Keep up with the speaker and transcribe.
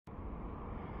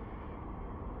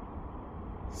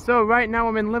So right now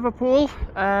I'm in Liverpool.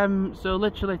 So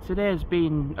literally today has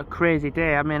been a crazy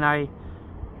day. I mean, I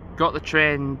got the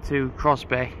train to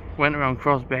Crosby, went around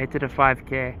Crosby, did a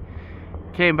 5k,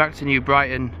 came back to New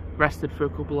Brighton, rested for a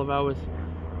couple of hours,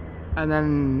 and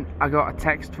then I got a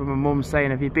text from my mum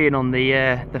saying, "Have you been on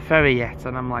the ferry yet?"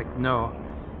 And I'm like, "No."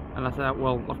 And I said,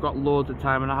 "Well, I've got loads of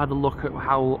time," and I had a look at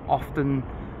how often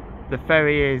the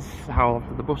ferry is, how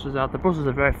often the buses are. The buses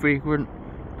are very frequent.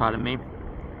 Pardon me.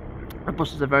 The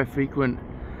buses are very frequent.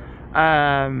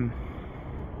 And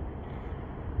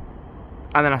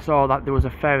then I saw that there was a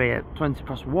ferry at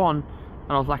 1:20, and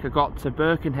I was like, I got to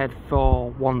Birkenhead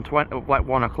for 1:20, like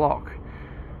 1 o'clock,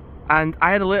 and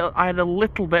I had a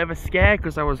little bit of a scare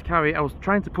because I was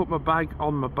trying to put my bag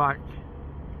on my back,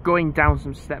 going down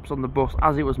some steps on the bus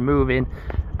as it was moving,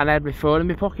 and I had my phone in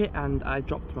my pocket and I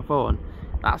dropped my phone.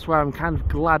 That's where I'm kind of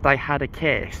glad I had a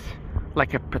case,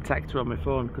 like a protector on my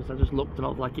phone, because I just looked and I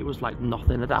was like, it was like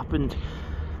nothing had happened.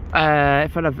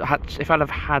 If I'd have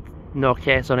had no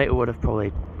case on it, it would have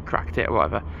probably cracked it or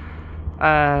whatever.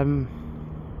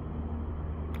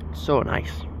 So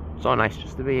nice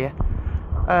just to be here.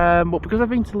 But because I've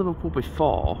been to Liverpool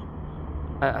before,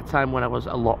 at a time when I was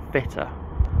a lot fitter,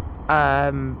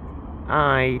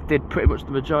 I did pretty much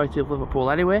the majority of Liverpool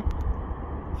anyway.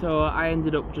 So I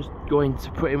ended up just going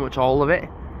to pretty much all of it.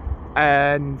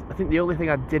 And I think the only thing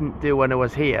I didn't do when I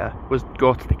was here was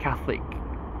go to the Catholic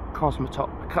what's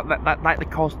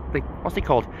it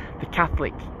called? The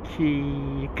Catholic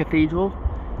Cathedral.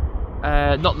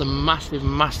 Not the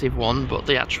massive one, but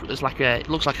the actual, it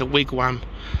looks like a wigwam.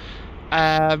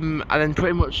 And then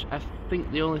pretty much I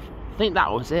think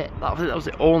that was it. That was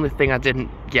the only thing I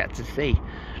didn't get to see.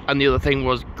 And the other thing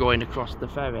was going across the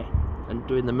ferry and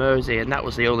doing the Mersey, and that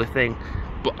was the only thing.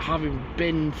 But having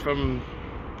been from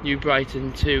New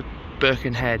Brighton to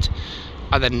Birkenhead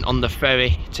and then on the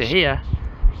ferry to here,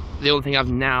 the only thing I've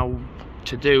now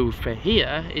to do for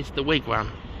here is the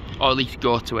wigwam, or at least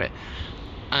go to it.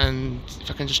 And if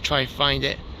I can just try and find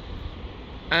it.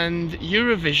 And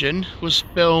Eurovision was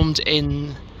filmed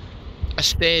in a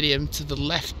stadium to the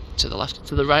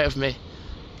right of me.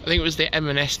 I think it was the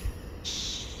M&S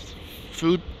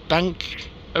Food Bank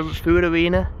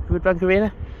Arena.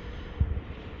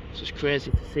 It's just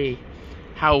crazy to see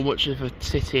how much of a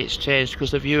city it's changed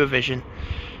because of Eurovision.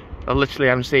 And literally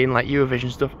I'm seeing like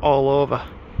Eurovision stuff all over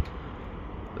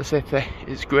the city.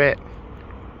 It's great.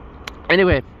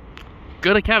 Anyway,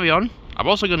 gonna carry on. I'm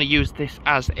also going to use this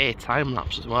as a time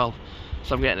lapse as well,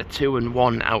 so I'm getting a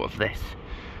 2-in-1 out of this.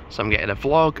 So I'm getting a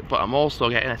vlog, but I'm also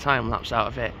getting a time lapse out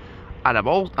of it. And I'm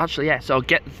all so I'll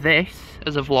get this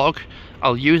as a vlog,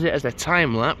 I'll use it as a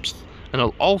time lapse, and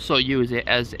I'll also use it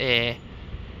as a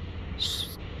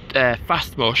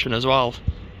fast motion as well.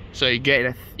 So you're getting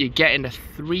a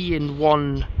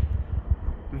 3-in-1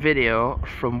 video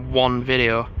from one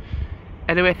video.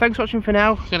 Anyway, thanks for watching for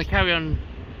now. I'm going to carry on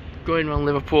going around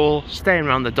Liverpool, staying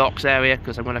around the docks area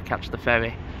because I'm going to catch the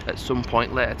ferry at some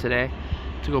point later today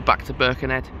to go back to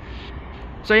Birkenhead.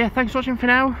 So yeah, thanks for watching for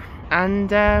now, and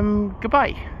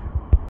goodbye.